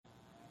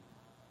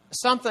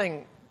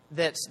something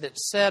that's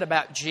said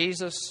about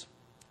Jesus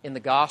in the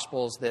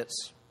Gospels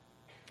it's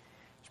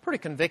pretty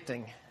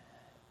convicting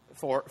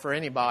for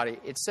anybody.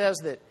 It says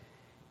that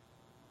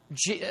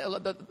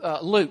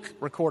Luke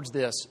records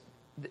this.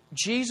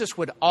 Jesus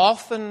would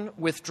often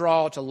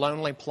withdraw to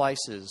lonely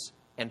places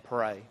and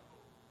pray.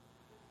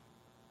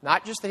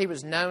 Not just that he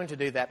was known to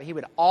do that, but he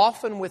would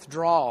often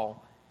withdraw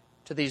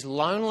to these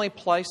lonely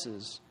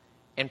places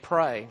and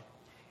pray. And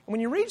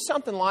when you read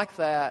something like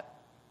that,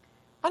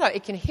 I don't know,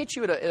 it can hit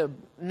you at a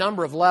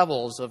number of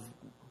levels of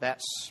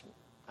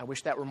I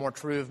wish that were more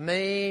true of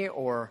me,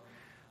 or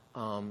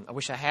I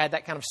wish I had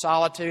that kind of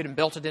solitude and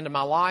built it into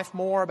my life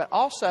more, but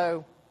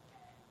also,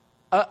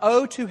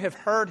 to have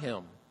heard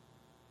him.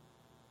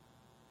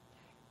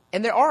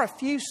 And there are a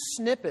few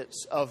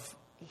snippets of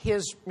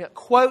his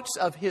quotes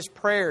of his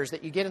prayers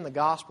that you get in the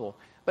gospel,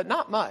 but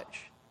not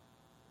much.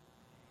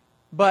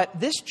 But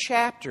this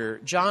chapter,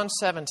 John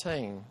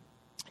 17,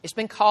 it's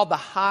been called the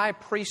high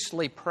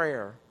priestly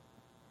prayer,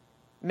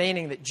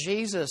 meaning that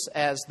Jesus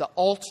as the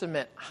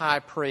ultimate high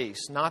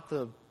priest, not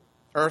the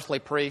earthly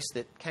priest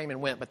that came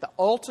and went, but the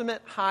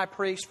ultimate high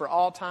priest for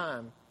all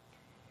time.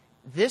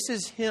 This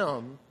is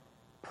him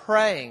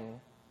praying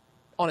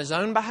on his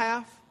own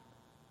behalf,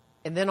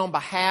 and then on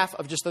behalf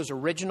of just those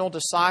original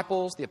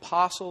disciples, the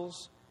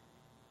apostles.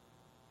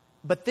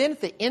 But then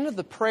at the end of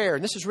the prayer,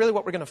 and this is really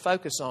what we're going to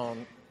focus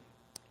on,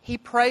 he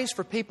prays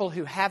for people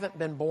who haven't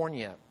been born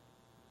yet.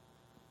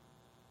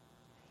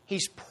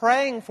 He's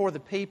praying for the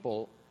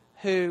people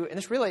who, and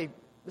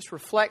this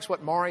reflects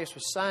what Marius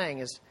was saying,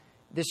 is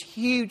this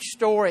huge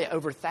story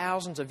over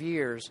thousands of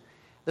years.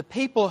 The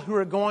people who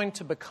are going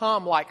to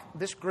become like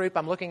this group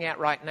I'm looking at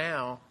right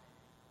now,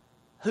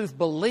 who've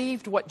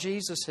believed what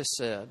Jesus has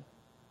said,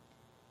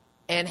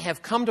 and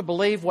have come to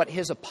believe what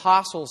his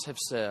apostles have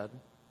said.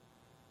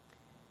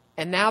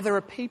 And now there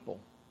are people.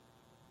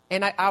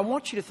 And I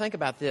want you to think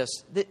about this.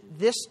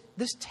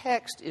 This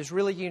text is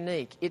really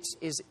unique. It's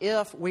as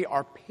if we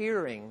are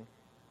peering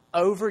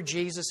over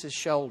Jesus'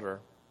 shoulder.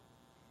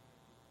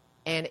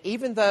 And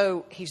even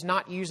though he's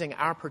not using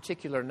our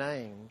particular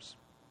names,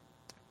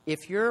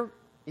 if you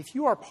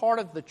are part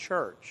of the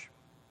church,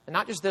 and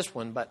not just this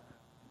one, but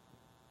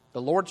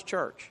the Lord's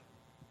church,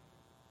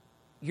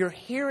 you're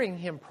hearing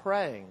him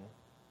praying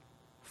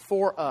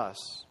for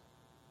us.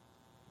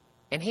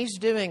 And he's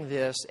doing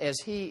this as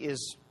he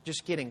is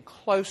just getting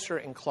closer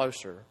and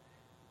closer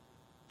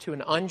to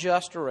an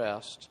unjust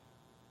arrest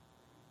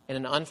and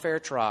an unfair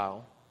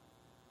trial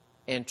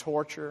and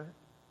torture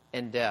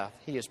and death.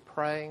 He is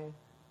praying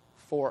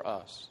for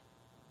us.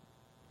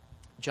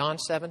 John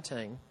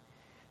 17,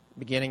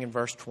 beginning in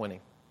verse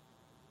 20.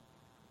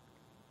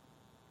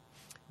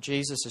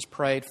 Jesus has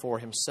prayed for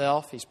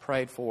himself. He's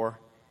prayed for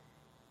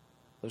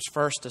those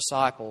first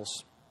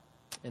disciples.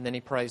 And then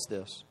he prays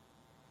this.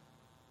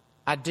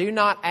 I do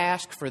not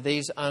ask for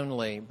these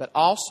only, but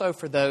also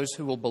for those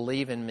who will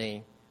believe in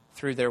me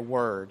through their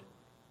word,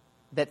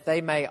 that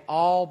they may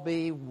all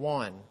be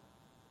one,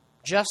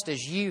 just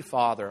as you,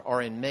 Father,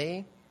 are in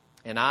me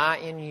and I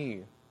in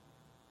you,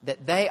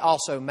 that they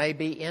also may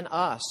be in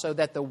us, so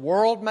that the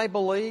world may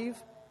believe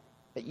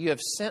that you have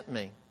sent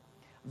me.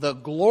 The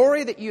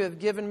glory that you have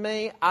given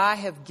me, I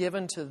have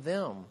given to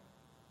them,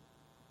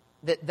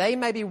 that they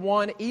may be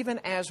one even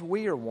as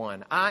we are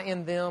one, I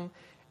in them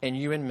and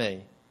you in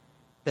me,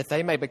 that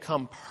they may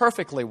become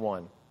perfectly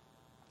one,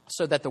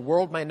 so that the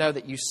world may know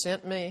that you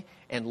sent me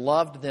and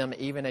loved them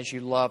even as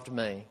you loved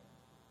me.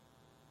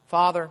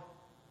 Father,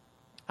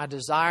 I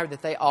desire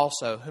that they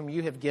also, whom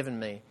you have given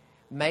me,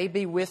 may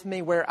be with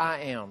me where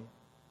I am,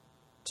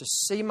 to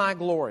see my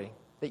glory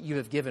that you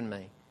have given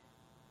me,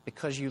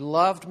 because you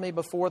loved me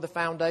before the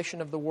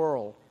foundation of the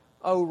world.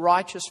 O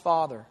righteous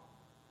Father,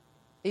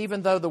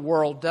 even though the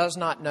world does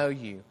not know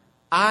you,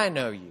 I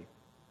know you,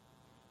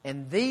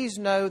 and these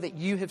know that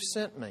you have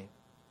sent me.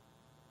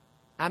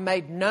 I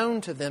made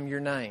known to them your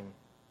name,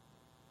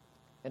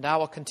 and I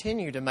will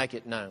continue to make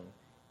it known,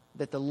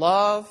 that the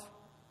love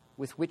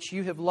with which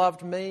you have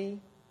loved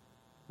me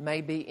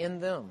may be in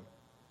them,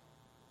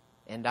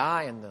 and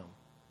I in them.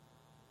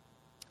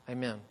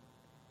 Amen.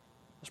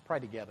 Let's pray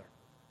together.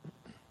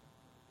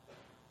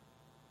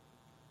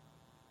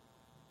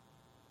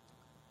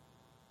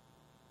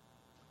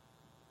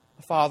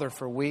 Father,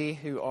 for we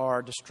who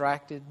are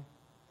distracted,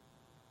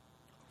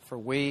 for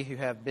we who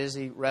have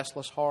busy,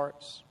 restless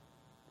hearts,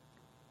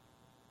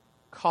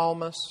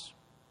 calm us.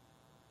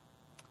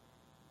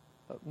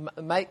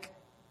 Make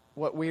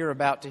what we are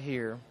about to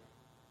hear,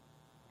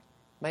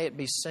 may it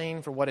be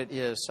seen for what it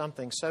is,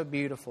 something so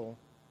beautiful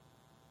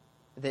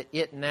that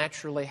it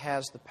naturally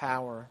has the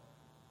power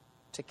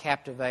to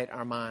captivate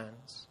our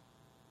minds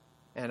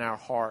and our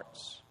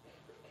hearts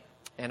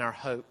and our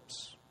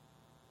hopes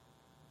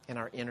and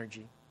our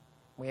energy.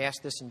 We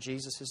ask this in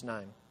Jesus'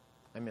 name.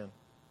 Amen.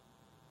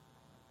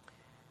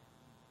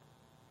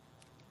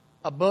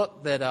 A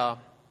book that I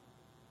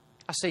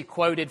see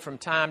quoted from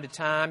time to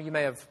time. You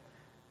may have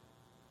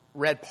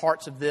read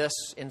parts of this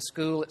in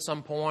school at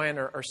some point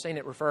or seen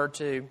it referred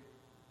to.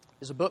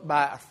 Is a book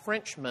by a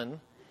Frenchman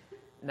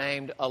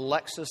named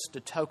Alexis de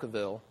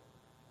Tocqueville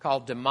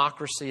called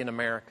Democracy in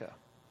America.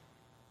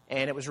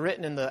 And it was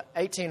written in the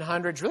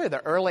 1800s, really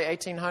the early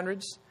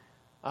 1800s.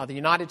 The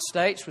United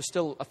States was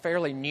still a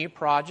fairly new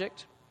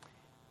project.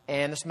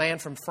 And this man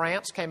from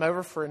France came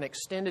over for an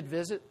extended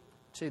visit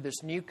to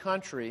this new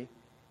country,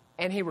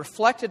 and he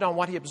reflected on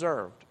what he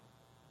observed.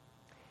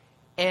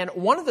 And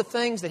one of the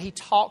things that he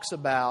talks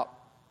about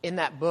in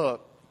that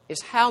book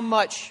is how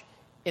much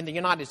in the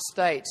United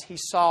States he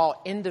saw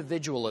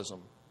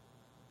individualism.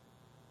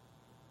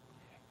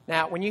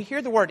 Now, when you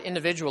hear the word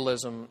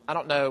individualism, I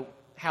don't know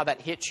how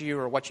that hits you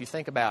or what you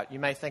think about. You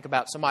may think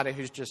about somebody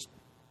who's just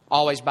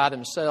always by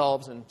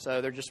themselves, and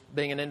so they're just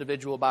being an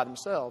individual by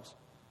themselves.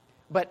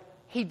 But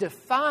he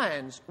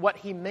defines what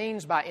he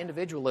means by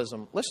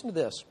individualism. Listen to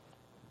this.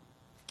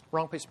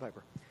 Wrong piece of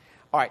paper.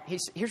 All right,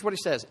 here's what he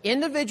says.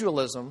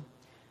 Individualism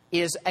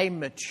is a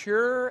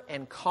mature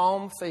and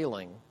calm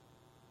feeling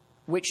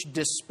which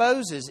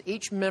disposes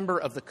each member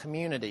of the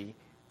community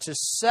to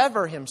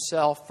sever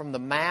himself from the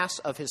mass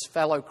of his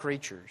fellow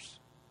creatures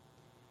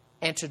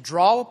and to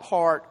draw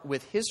apart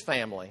with his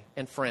family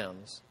and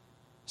friends,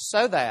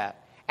 so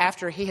that,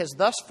 after he has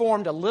thus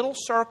formed a little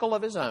circle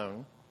of his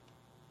own,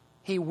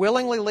 he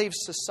willingly leaves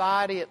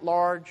society at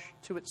large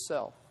to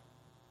itself.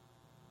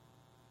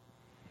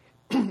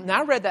 Now,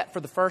 I read that for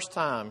the first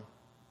time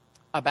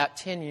about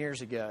 10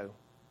 years ago,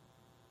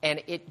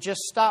 and it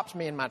just stopped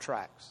me in my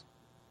tracks.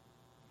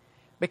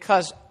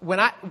 Because when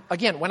I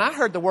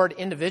heard the word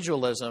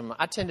individualism,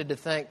 I tended to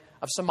think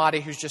of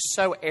somebody who's just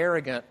so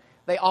arrogant,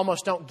 they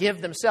almost don't give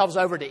themselves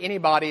over to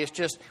anybody. It's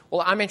just,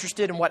 well, I'm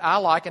interested in what I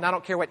like, and I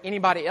don't care what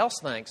anybody else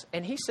thinks.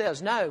 And he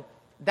says, no,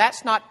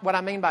 that's not what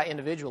I mean by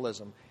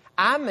individualism.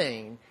 I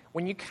mean,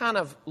 when you kind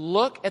of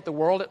look at the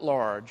world at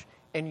large,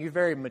 and you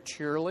very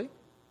maturely,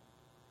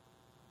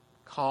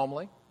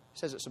 calmly, he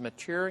says it's a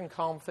mature and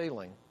calm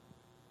feeling.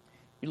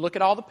 You look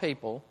at all the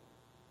people,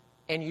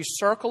 and you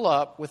circle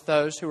up with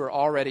those who are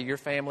already your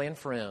family and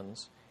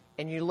friends,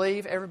 and you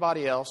leave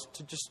everybody else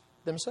to just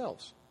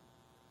themselves.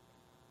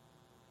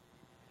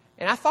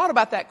 And I thought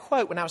about that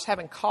quote when I was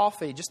having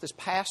coffee just this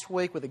past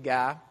week with a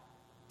guy.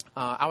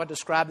 I would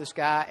describe this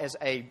guy as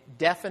a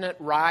definite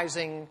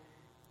rising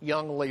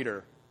young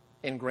leader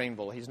in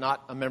Greenville. He's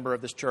not a member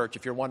of this church.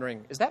 If you're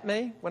wondering, is that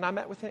me when I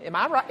met with him? Am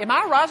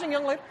I a rising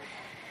young leader?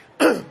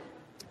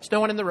 There's no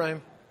one in the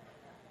room.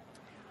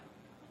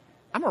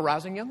 I'm a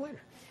rising young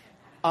leader.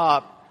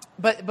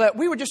 But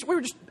we were just.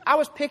 I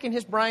was picking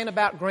his brain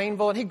about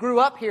Greenville, and he grew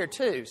up here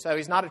too. So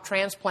he's not a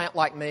transplant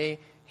like me.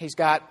 He's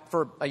got,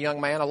 for a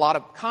young man, a lot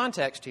of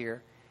context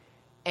here.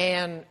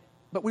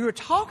 But we were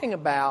talking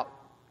about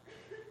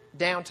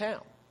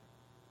downtown,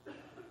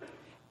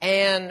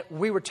 and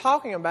we were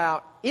talking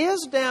about,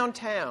 is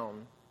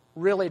downtown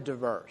really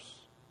diverse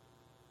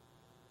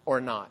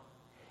or not?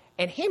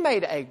 And he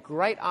made a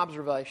great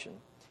observation.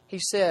 He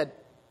said,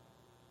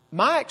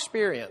 my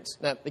experience,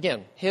 now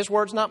again, his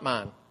words, not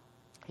mine.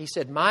 He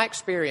said, my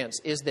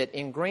experience is that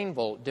in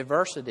Greenville,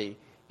 diversity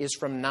is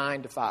from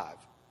 9 to 5.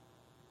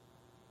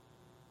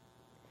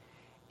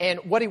 And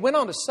what he went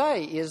on to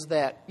say is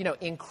that,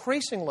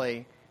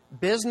 increasingly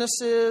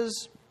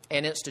businesses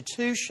and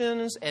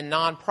institutions and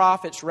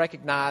nonprofits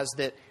recognize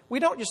that we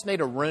don't just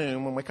need a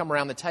room when we come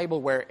around the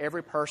table where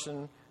every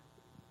person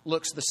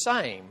looks the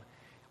same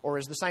or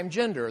is the same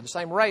gender or the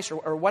same race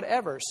or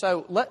whatever.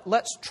 So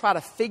let's try to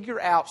figure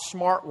out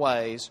smart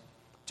ways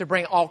to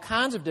bring all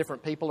kinds of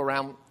different people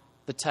around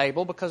the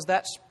table, because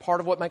that's part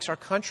of what makes our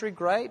country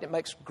great. It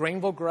makes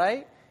Greenville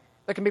great.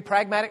 There can be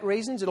pragmatic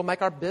reasons. It'll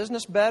make our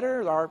business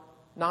better, our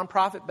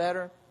nonprofit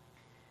better.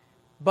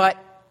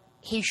 But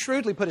he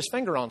shrewdly put his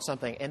finger on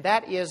something, and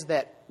that is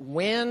that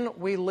when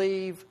we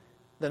leave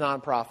the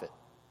nonprofit,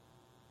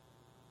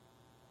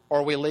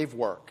 or we leave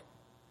work,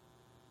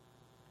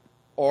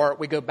 or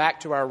we go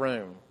back to our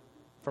room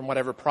from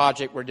whatever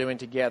project we're doing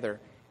together,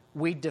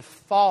 we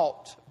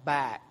default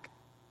back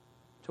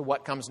to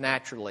what comes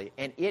naturally.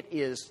 And it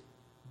is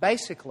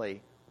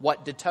basically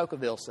what de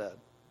Tocqueville said.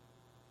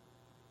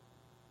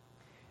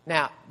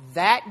 Now,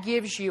 that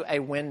gives you a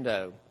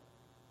window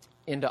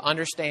into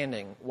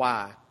understanding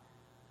why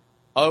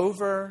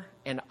over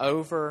and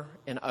over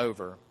and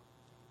over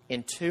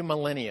in 2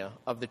 millennia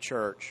of the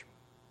church,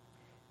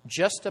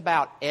 just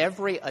about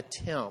every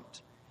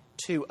attempt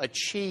to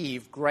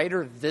achieve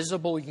greater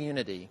visible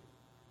unity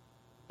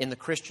in the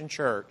Christian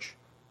church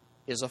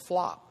is a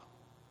flop.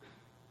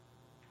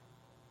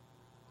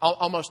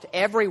 Almost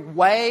every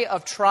way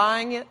of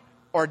trying it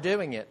or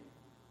doing it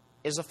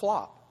is a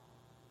flop.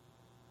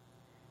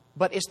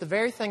 But it's the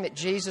very thing that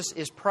Jesus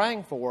is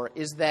praying for,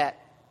 is that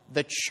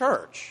the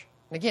church,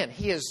 and again,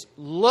 he is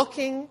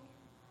looking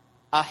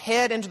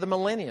ahead into the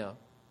millennia.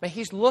 I mean,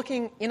 he's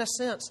looking, in a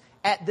sense,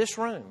 at this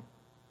room.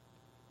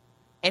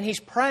 And he's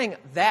praying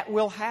that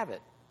we'll have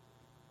it.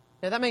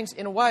 Now, that means,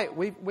 in a way,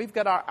 we've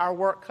got our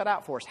work cut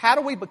out for us. How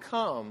do we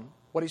become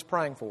what he's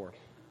praying for?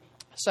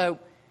 So,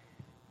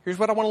 here's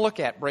what I want to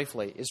look at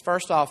briefly. Is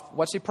first off,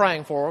 what's he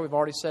praying for? We've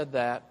already said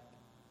that.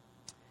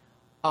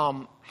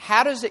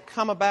 How does it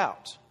come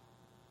about?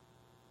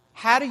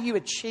 How do you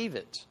achieve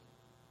it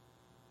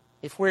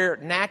if we're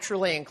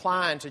naturally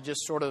inclined to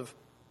just sort of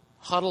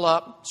huddle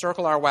up,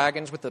 circle our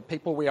wagons with the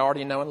people we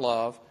already know and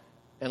love,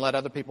 and let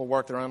other people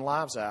work their own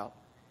lives out?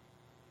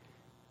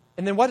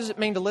 And then what does it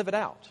mean to live it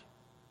out?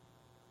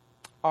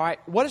 All right,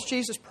 what does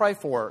Jesus pray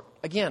for?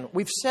 Again,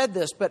 we've said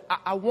this, but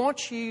I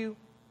want you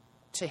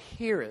to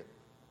hear it.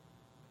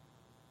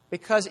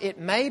 Because it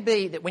may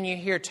be that when you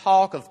hear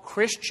talk of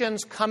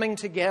Christians coming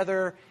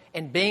together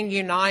and being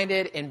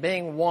united and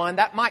being one,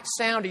 that might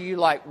sound to you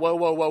like, whoa,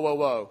 whoa, whoa, whoa,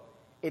 whoa.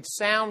 It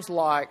sounds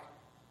like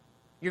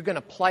you're going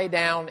to play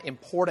down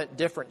important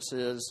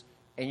differences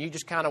and you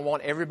just kind of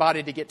want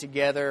everybody to get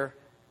together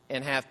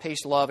and have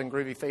peace, love, and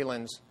groovy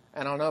feelings.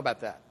 And I don't know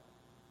about that.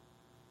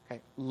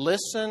 Okay.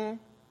 Listen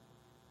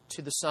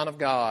to the Son of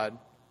God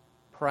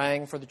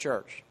praying for the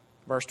church.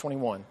 Verse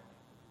 21.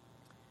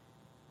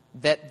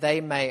 That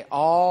they may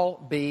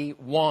all be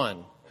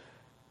one,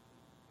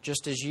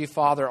 just as you,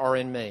 Father, are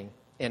in me,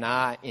 and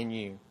I in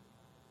you.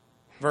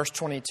 Verse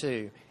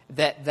 22.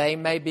 That they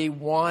may be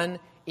one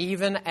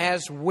even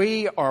as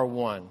we are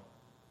one.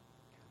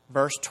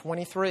 Verse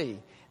 23.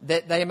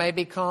 That they may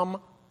become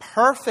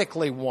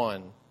perfectly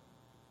one,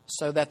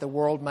 so that the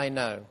world may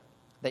know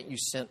that you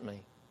sent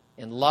me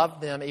and loved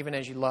them even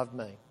as you loved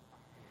me.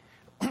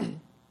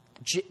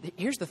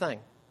 Here's the thing.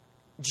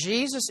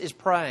 Jesus is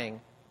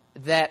praying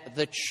that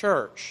the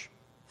church,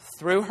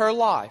 through her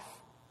life,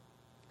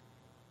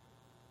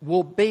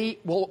 will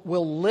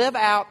live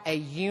out a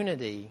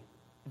unity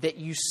that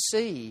you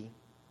see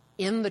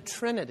in the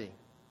Trinity.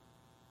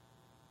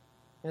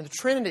 And the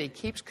Trinity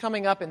keeps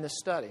coming up in this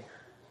study.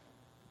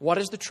 What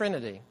is the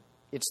Trinity?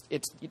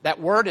 That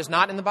word is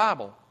not in the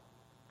Bible,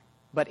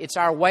 but it's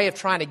our way of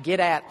trying to get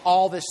at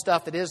all this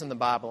stuff that is in the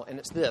Bible, and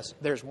it's this.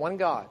 There's one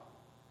God.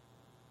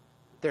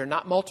 There are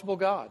not multiple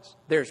gods.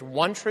 There's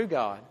one true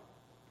God.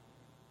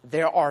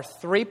 There are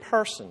three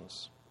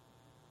persons,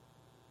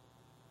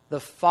 the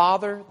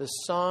Father, the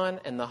Son,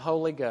 and the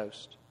Holy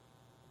Ghost.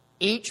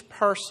 Each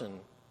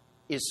person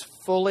is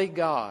fully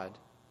God,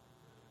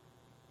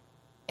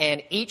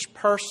 and each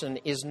person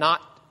is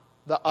not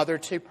the other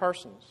two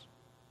persons.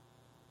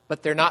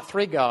 But they're not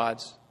three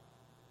gods.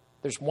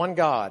 There's one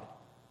God.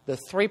 The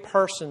three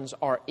persons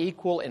are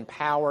equal in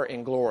power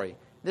and glory.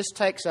 This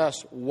takes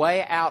us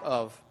way out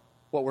of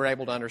what we're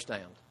able to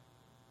understand.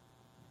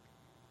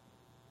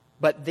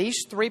 But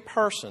these three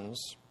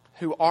persons,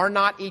 who are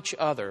not each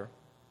other,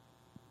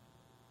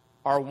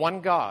 are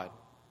one God.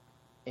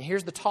 And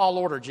here's the tall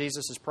order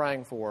Jesus is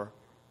praying for.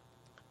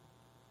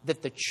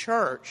 That the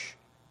church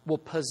will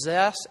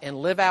possess and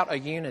live out a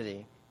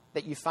unity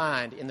that you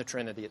find in the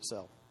Trinity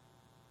itself.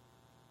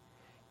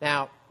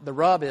 Now, the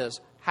rub is,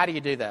 how do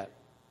you do that?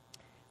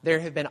 There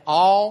have been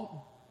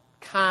all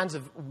kinds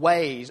of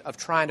ways of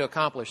trying to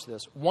accomplish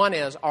this. One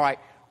is, all right,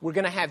 we're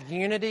going to have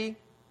unity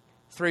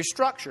through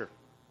structure.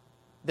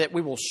 That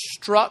we will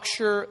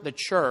structure the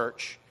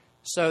church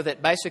so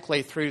that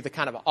basically through the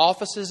kind of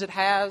offices it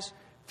has,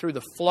 through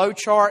the flow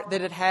chart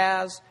that it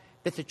has,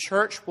 that the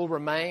church will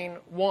remain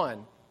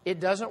one. It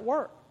doesn't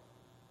work.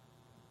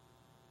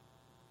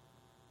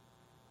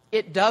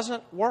 It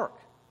doesn't work.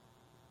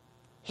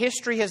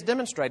 History has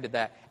demonstrated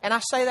that. And I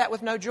say that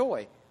with no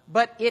joy.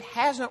 But it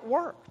hasn't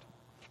worked.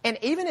 And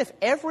even if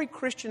every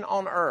Christian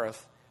on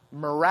earth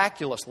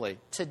miraculously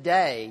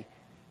today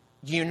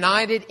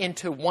united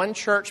into one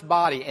church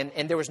body,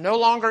 and there was no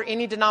longer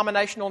any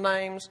denominational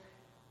names,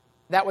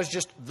 that was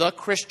just the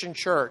Christian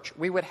church,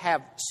 we would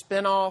have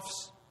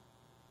spin-offs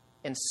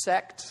and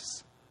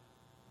sects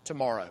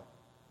tomorrow.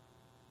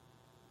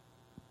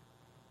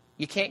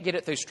 You can't get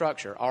it through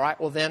structure, all right?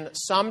 Well, then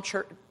some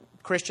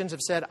Christians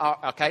have said,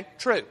 okay,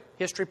 true,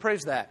 history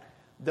proves that.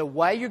 The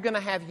way you're going to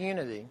have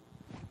unity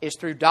is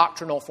through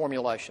doctrinal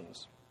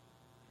formulations.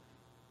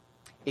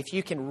 If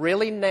you can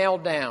really nail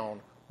down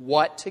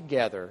what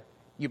together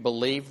you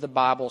believe the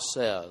Bible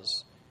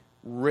says,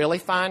 really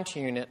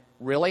fine-tune it,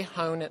 really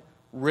hone it,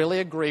 really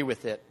agree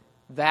with it,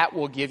 that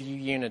will give you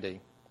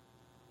unity.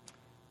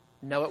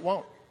 No, it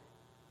won't.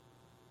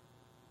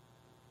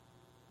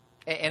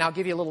 And I'll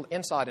give you a little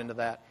insight into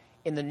that.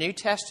 In the New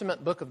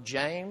Testament book of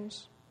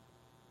James,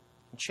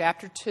 in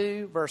chapter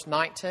 2, verse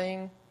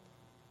 19,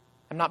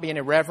 I'm not being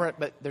irreverent,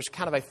 but there's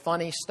kind of a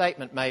funny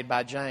statement made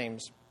by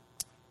James.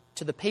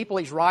 To the people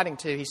he's writing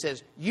to, he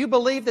says, you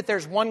believe that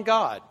there's one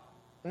God.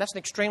 And that's an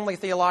extremely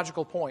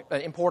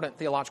important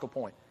theological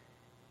point.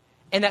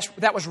 And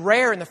that was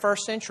rare in the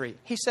first century.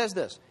 He says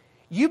this,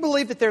 you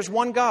believe that there's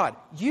one God.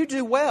 You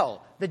do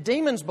well. The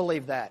demons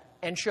believe that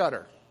and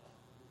shudder.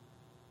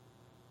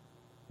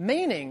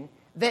 Meaning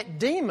that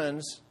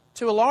demons,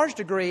 to a large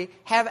degree,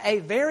 have a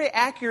very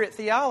accurate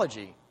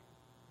theology.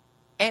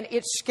 And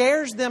it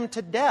scares them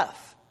to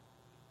death.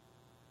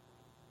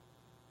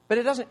 But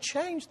it doesn't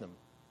change them.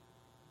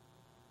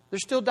 They're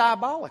still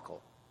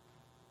diabolical.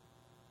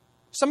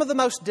 Some of the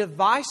most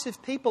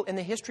divisive people in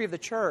the history of the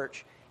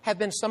church have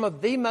been some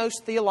of the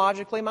most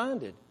theologically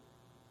minded.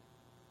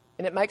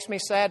 And it makes me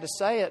sad to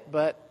say it,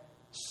 but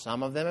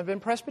some of them have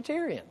been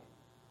Presbyterian.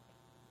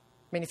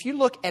 I mean, if you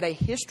look at a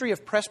history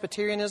of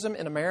Presbyterianism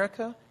in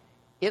America,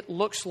 it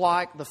looks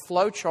like the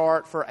flow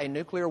chart for a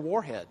nuclear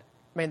warhead.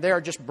 I mean, there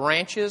are just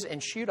branches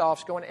and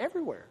shoot-offs going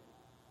everywhere.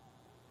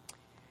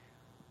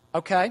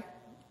 Okay?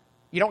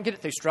 You don't get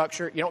it through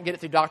structure. You don't get it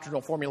through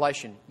doctrinal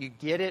formulation. You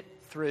get it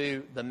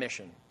through the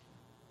mission.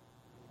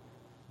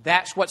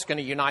 That's what's going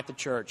to unite the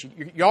church.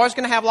 You're always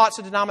going to have lots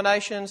of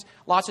denominations,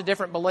 lots of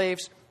different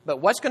beliefs, but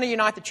what's going to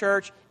unite the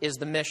church is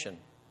the mission.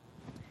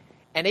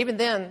 And even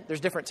then, there's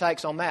different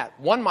takes on that.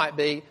 One might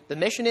be, the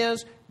mission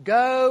is,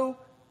 go,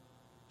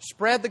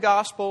 spread the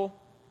gospel,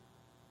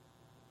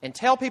 and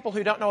tell people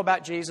who don't know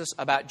about Jesus.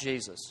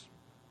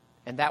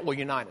 And that will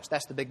unite us.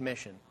 That's the big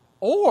mission.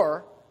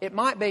 Or it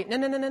might be,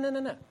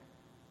 no.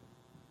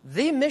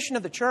 The mission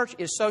of the church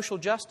is social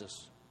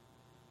justice.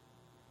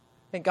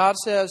 And God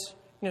says,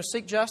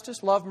 seek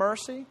justice, love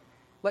mercy,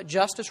 let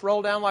justice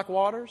roll down like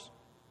waters.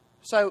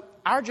 So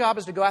our job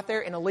is to go out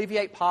there and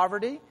alleviate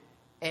poverty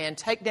and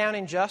take down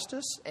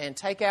injustice and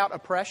take out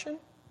oppression.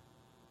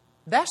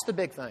 That's the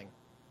big thing.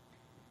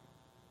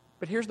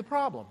 But here's the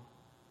problem.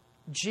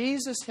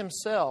 Jesus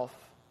himself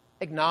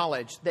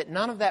acknowledged that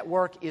none of that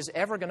work is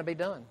ever going to be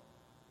done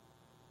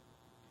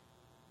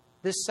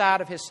this side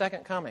of his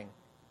second coming.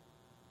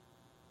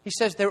 He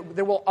says there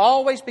will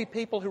always be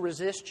people who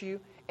resist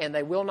you and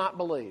they will not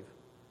believe.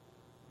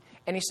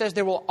 And he says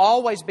there will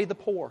always be the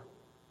poor.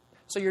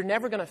 So you're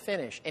never going to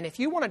finish. And if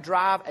you want to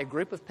drive a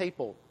group of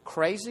people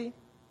crazy,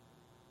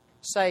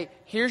 say,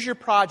 here's your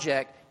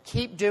project,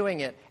 keep doing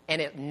it,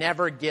 and it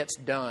never gets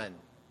done.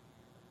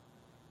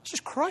 It's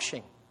just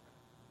crushing.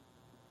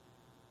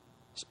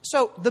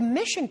 So the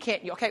mission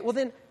can't... Okay, well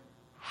then,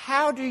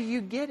 how do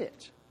you get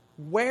it?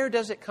 Where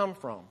does it come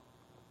from?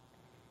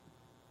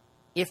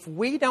 If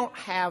we don't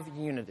have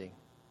unity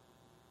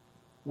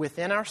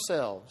within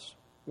ourselves,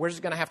 where's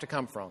it going to have to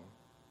come from?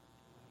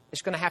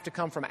 It's going to have to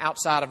come from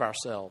outside of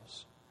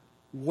ourselves.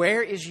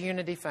 Where is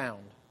unity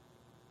found?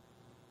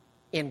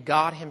 In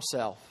God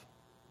himself.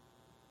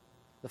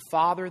 The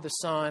Father, the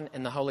Son,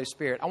 and the Holy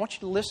Spirit. I want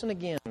you to listen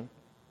again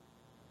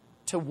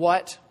to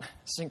what,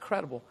 it's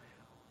incredible,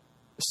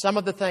 some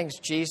of the things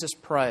Jesus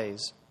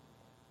prays.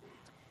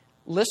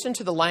 Listen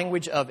to the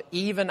language of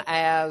even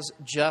as,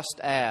 just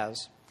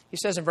as. He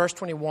says in verse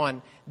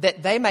 21,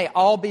 that they may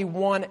all be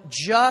one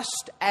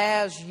just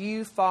as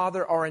you,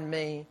 Father, are in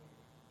me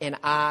and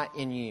I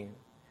in you.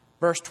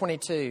 Verse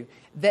 22,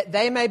 that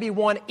they may be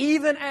one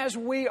even as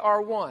we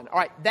are one. All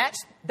right,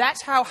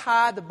 that's how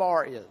high the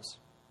bar is.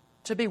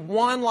 To be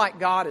one like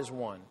God is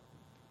one.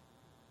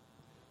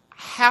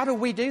 How do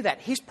we do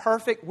that? He's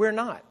perfect, we're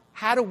not.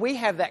 How do we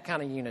have that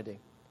kind of unity?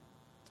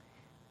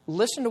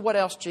 Listen to what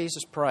else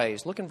Jesus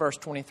prays. Look in verse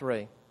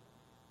 23.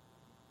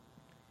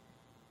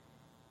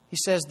 He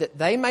says that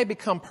they may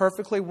become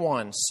perfectly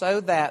one so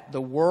that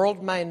the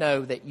world may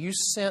know that you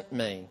sent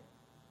me.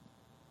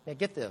 Now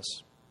get this.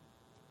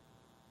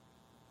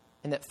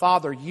 And that,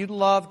 Father, you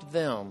loved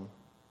them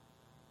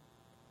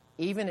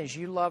even as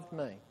you loved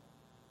me.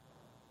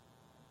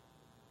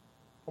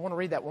 I want to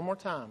read that one more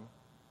time.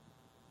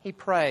 He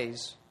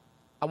prays,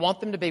 I want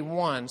them to be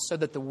one so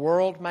that the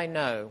world may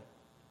know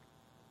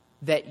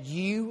that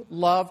you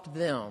loved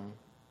them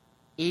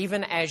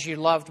even as you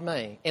loved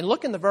me. And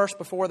look in the verse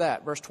before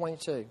that, verse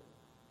 22.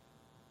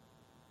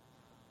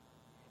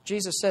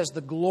 Jesus says,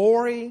 the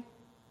glory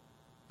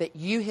that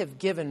you have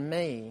given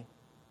me,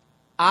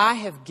 I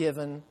have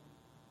given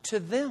to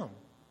them.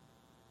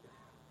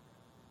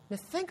 Now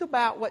think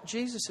about what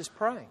Jesus is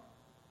praying.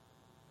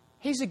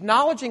 He's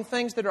acknowledging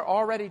things that are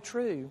already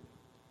true.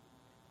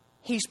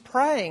 He's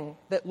praying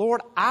that,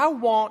 Lord, I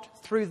want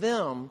through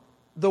them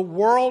the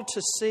world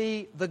to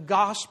see the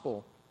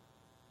gospel.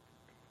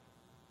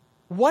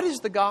 What is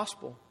the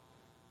gospel?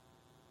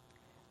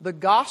 The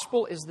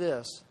gospel is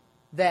this,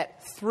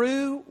 that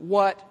through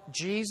what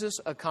Jesus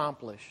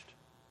accomplished,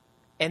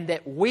 and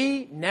that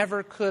we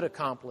never could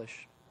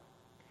accomplish,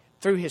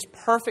 through His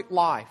perfect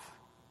life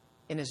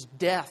and His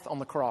death on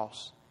the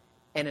cross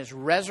and His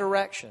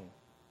resurrection,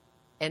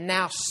 and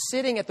now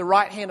sitting at the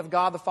right hand of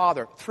God the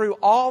Father, through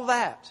all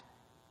that,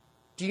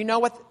 do you know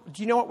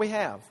what we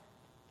have?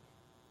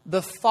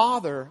 The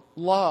Father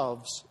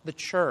loves the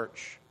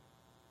church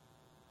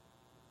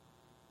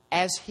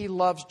as He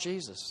loves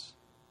Jesus.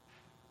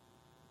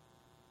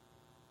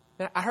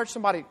 Now, I heard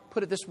somebody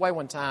put it this way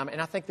one time,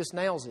 and I think this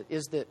nails it,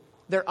 is that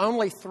there are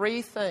only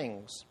three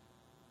things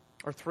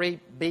or three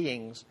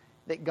beings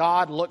that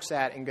God looks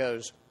at and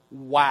goes,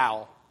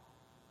 wow.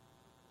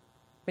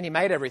 I mean, He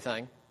made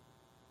everything.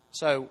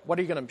 So what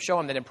are you going to show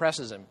Him that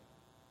impresses Him?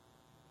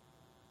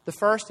 The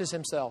first is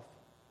Himself.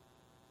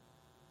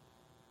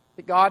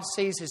 That God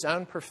sees His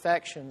own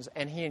perfections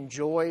and He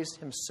enjoys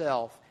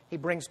Himself. He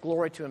brings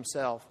glory to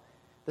Himself.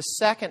 The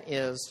second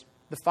is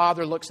the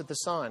Father looks at the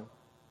Son.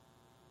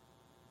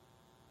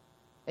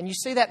 And you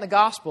see that in the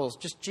Gospels.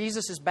 Just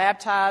Jesus is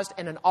baptized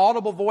and an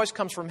audible voice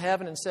comes from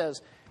heaven and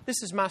says,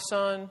 this is my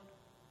Son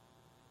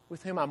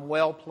with whom I'm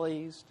well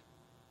pleased.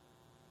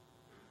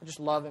 I just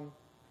love Him.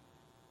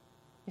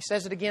 He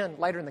says it again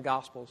later in the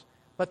Gospels.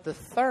 But the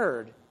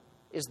third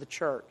is the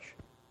church.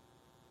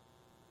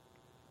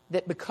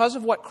 that because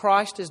of what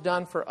Christ has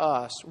done for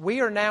us, we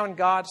are now in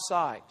God's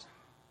sight,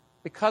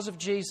 because of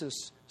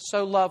Jesus,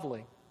 so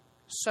lovely,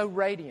 so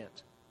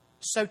radiant,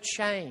 so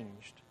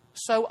changed,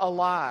 so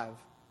alive,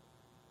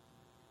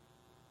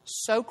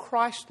 so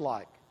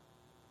Christ-like,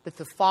 that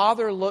the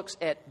Father looks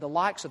at the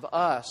likes of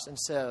us and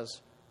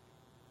says,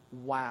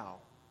 wow.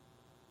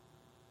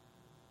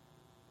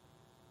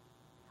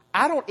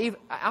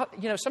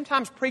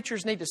 Sometimes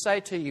preachers need to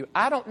say to you,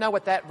 I don't know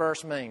what that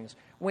verse means.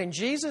 When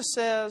Jesus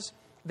says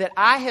that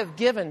I have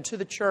given to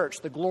the church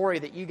the glory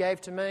that you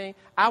gave to me,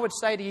 I would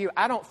say to you,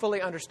 I don't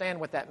fully understand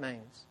what that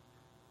means.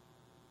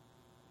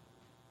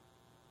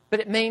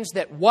 But it means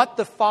that what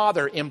the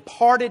Father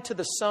imparted to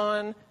the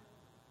Son,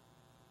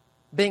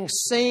 being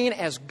seen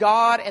as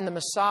God and the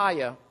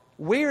Messiah,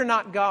 we are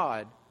not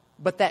God,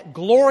 but that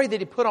glory that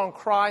He put on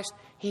Christ,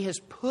 He has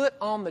put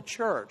on the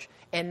church.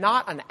 And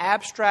not an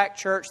abstract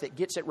church that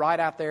gets it right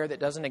out there that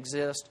doesn't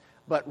exist,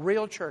 but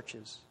real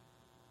churches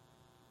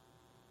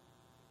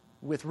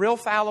with real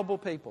fallible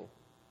people.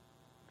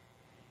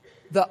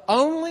 The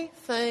only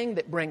thing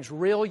that brings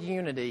real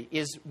unity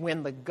is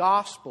when the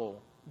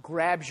gospel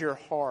grabs your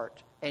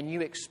heart and you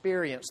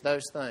experience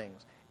those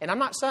things. And I'm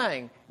not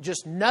saying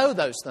just know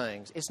those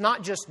things. It's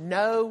not just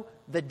know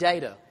the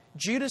data.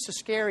 Judas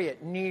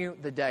Iscariot knew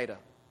the data.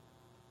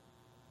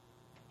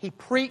 He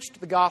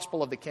preached the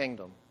gospel of the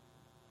kingdom.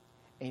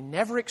 He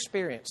never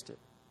experienced it.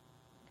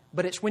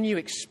 But it's when you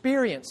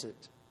experience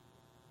it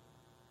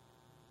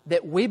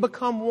that we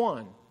become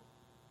one.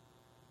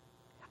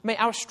 I mean,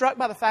 I was struck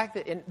by the fact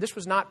that, and this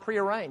was not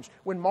prearranged,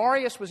 when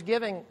Marius was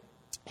giving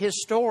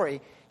his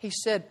story, he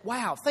said,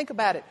 wow, think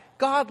about it.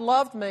 God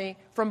loved me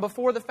from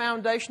before the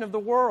foundation of the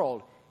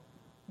world.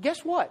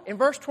 Guess what? In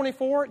verse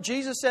 24,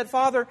 Jesus said,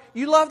 Father,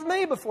 you loved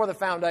me before the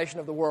foundation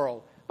of the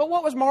world. But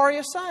what was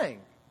Marius saying?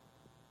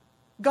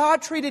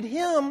 God treated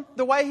him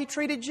the way He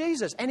treated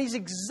Jesus. And he's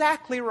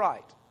exactly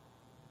right.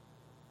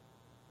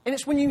 And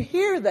it's when you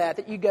hear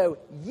that you go,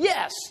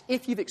 yes,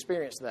 if you've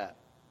experienced that.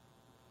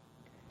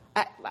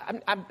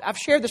 I've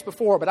shared this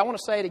before, but I want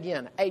to say it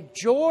again. A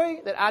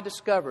joy that I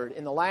discovered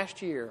in the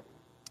last year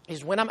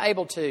is when I'm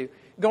able to,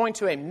 going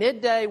to a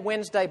midday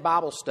Wednesday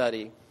Bible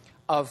study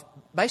of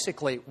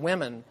basically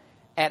women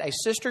at a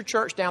sister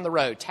church down the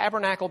road,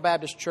 Tabernacle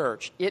Baptist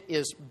Church. It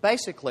is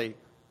basically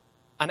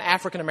an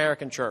African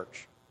American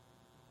church.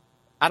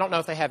 I don't know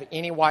if they have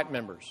any white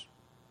members.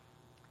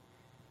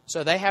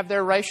 So they have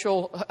their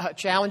racial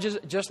challenges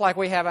just like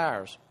we have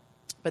ours.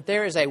 But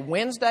there is a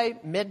Wednesday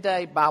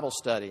midday Bible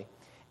study,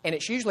 and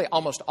it's usually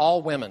almost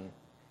all women.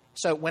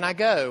 So when I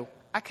go,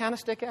 I kind of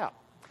stick out.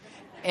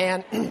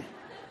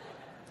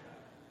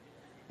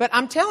 But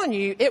I'm telling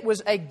you, it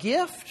was a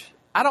gift.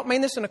 I don't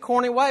mean this in a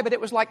corny way, but it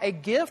was like a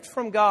gift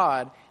from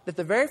God that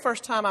the very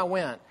first time I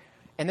went,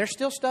 and they're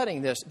still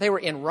studying this. They were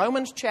in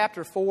Romans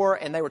chapter 4,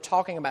 and they were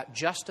talking about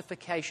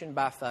justification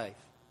by faith.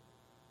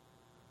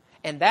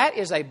 And that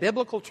is a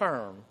biblical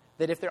term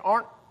that if there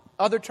aren't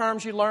other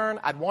terms you learn,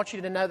 I'd want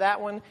you to know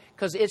that one,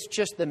 because it's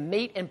just the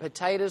meat and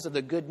potatoes of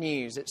the good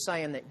news. It's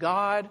saying that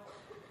God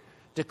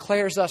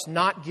declares us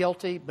not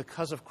guilty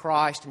because of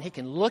Christ, and He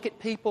can look at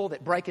people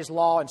that break His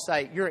law and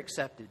say, you're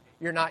accepted,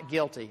 you're not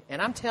guilty.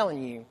 And I'm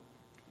telling you,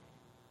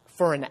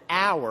 for an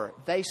hour,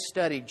 they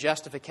studied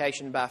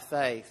justification by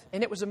faith.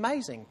 And it was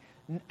amazing.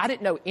 I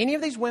didn't know any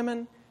of these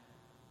women.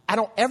 I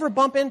don't ever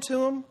bump into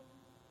them.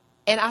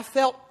 And I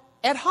felt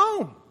at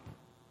home.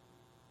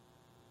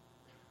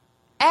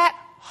 At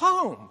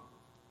home.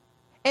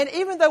 And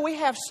even though we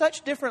have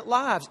such different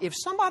lives, if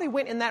somebody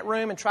went in that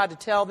room and tried to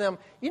tell them,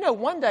 you know,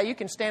 one day you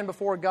can stand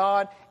before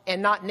God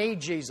and not need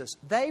Jesus,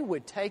 they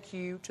would take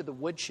you to the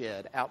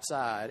woodshed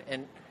outside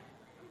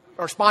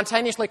or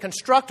spontaneously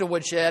construct a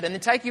woodshed and then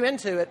take you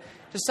into it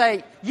to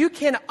say, you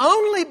can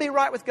only be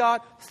right with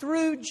God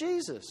through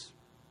Jesus.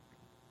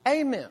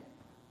 Amen.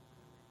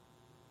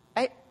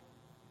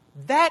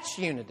 That's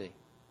unity.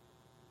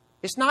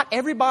 It's not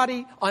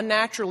everybody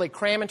unnaturally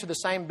cram into the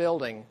same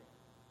building.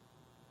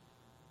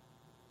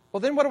 Well,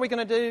 then what are we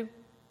going to do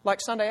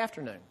like Sunday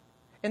afternoon?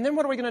 And then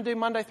what are we going to do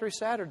Monday through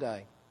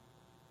Saturday?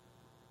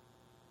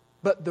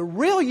 But the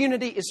real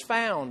unity is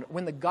found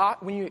when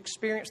you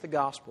experience the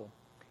gospel.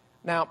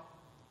 Now,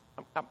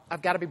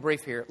 I've got to be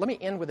brief here. Let me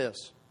end with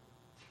this.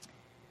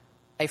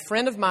 A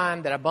friend of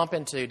mine that I bump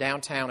into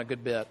downtown a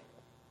good bit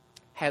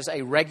has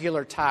a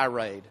regular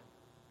tirade.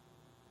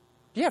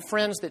 Do you have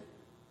friends that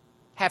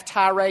have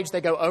tirades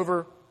they go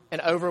over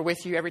and over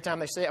with you every time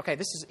they see it? Okay,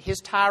 this is his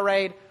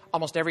tirade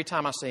almost every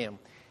time I see him.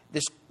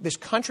 This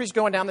country's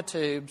going down the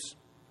tubes.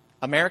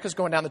 America's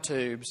going down the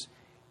tubes.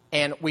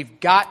 And we've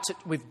got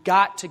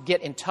to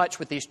get in touch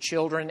with these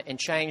children and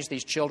change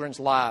these children's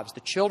lives.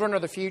 The children are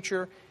the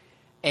future,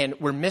 and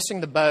we're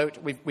missing the boat.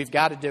 We've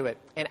got to do it.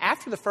 And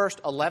after the first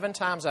 11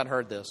 times I'd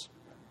heard this,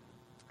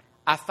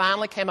 I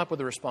finally came up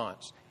with a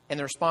response. And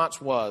the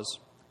response was,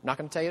 I'm not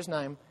going to tell you his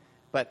name,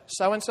 but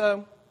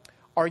so-and-so,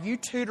 are you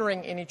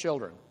tutoring any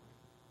children?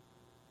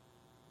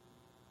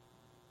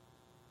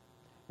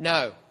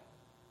 No.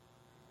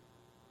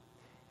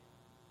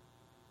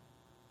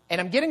 And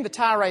I'm getting the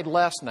tirade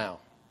less now.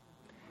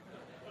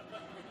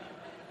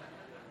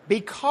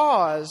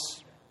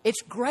 Because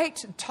it's great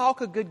to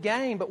talk a good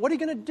game, but what are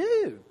you going to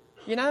do?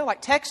 You know,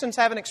 like Texans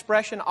have an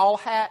expression, all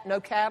hat,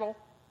 no cattle.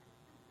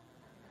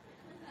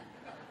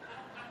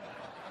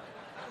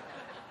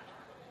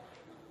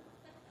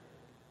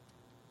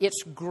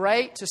 It's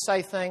great to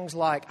say things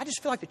like, I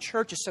just feel like the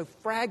church is so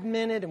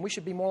fragmented and we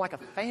should be more like a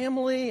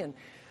family and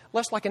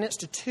less like an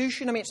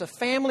institution. I mean, it's a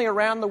family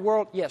around the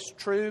world. Yes,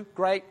 true,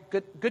 great,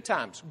 good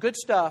times, good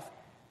stuff.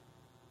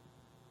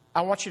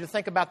 I want you to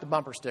think about the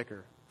bumper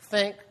sticker.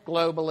 Think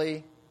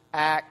globally,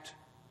 act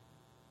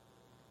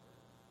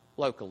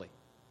locally.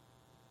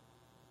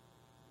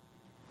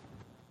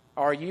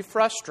 Are you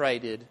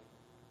frustrated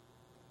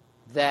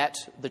that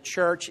the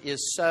church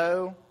is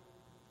so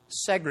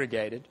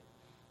segregated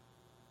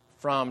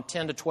from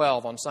 10 to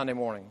 12 on Sunday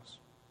mornings?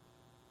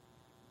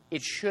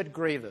 It should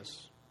grieve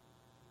us.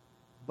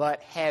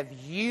 But have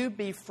you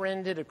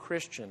befriended a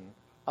Christian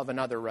of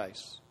another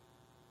race?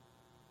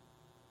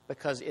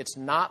 Because it's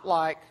not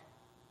like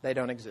they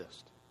don't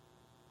exist.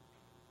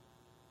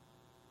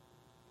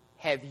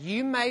 Have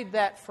you made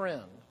that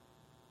friend?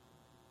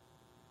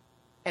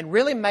 And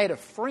really made a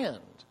friend,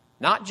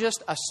 not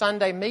just a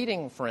Sunday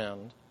meeting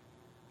friend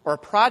or a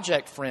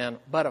project friend,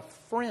 but a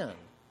friend.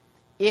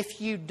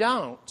 If you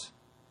don't,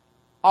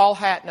 all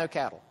hat, no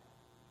cattle.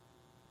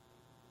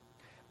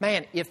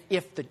 Man,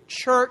 if the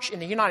church in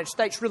the United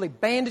States really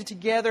banded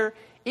together,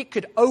 it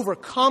could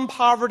overcome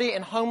poverty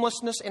and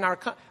homelessness in our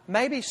country.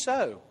 Maybe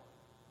so.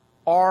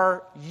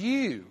 Are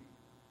you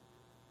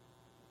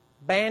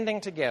banding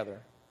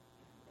together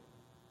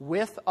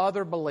with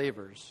other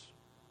believers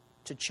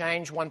to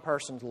change one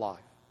person's life?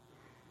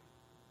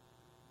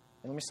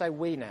 And let me say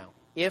we now.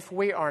 If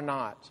we are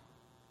not,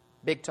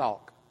 big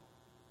talk.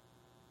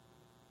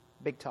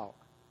 Big talk.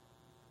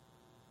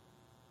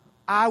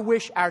 I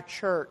wish our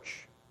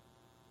church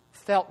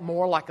felt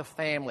more like a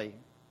family.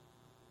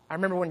 I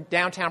remember when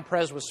downtown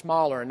Pres was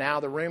smaller, and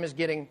now the room is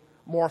getting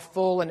more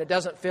full and it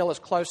doesn't feel as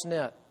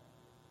close-knit.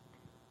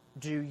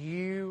 Do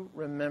you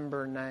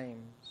remember names?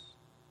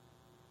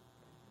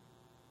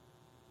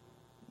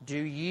 Do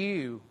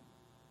you,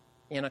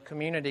 in a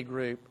community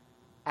group,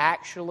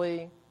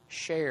 actually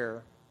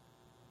share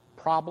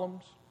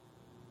problems?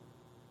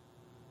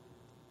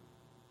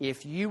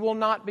 If you will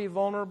not be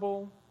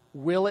vulnerable,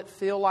 will it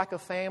feel like a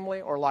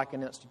family or like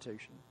an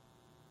institution?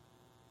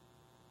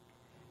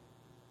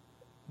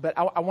 But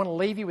I want to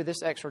leave you with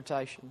this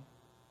exhortation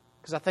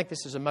because I think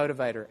this is a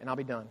motivator, and I'll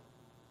be done.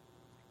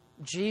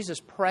 Jesus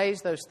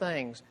prays those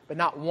things, but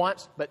not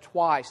once, but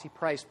twice. He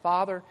prays,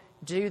 Father,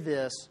 do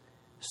this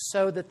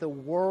so that the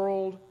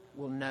world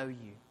will know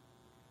you,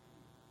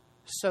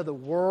 so the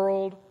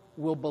world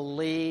will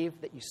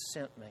believe that you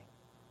sent me.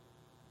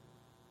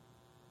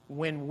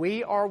 When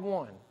we are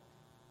one,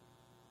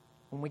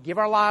 when we give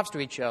our lives to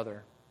each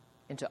other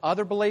and to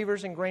other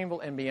believers in Greenville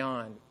and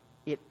beyond,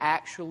 it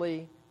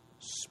actually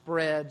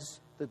spreads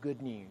the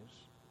good news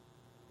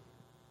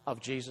of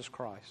Jesus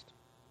Christ.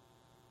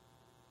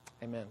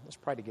 Amen. Let's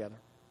pray together.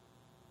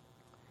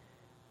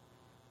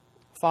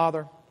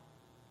 Father,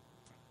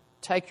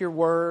 take your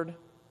word,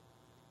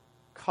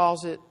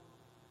 cause it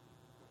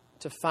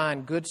to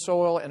find good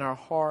soil in our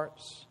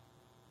hearts.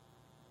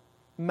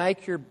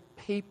 Make your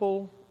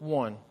people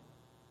one.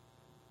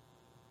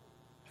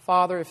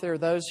 Father, if there are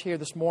those here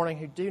this morning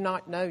who do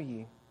not know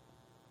you,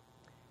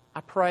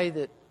 I pray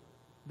that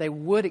they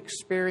would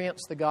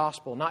experience the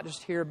gospel, not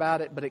just hear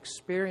about it, but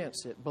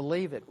experience it,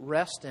 believe it,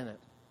 rest in it.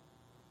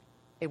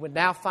 It would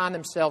now find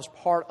themselves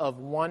part of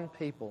one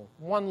people,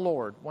 one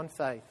Lord, one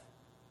faith,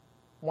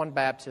 one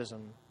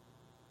baptism.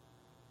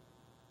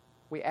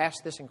 We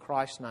ask this in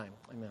Christ's name.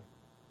 Amen.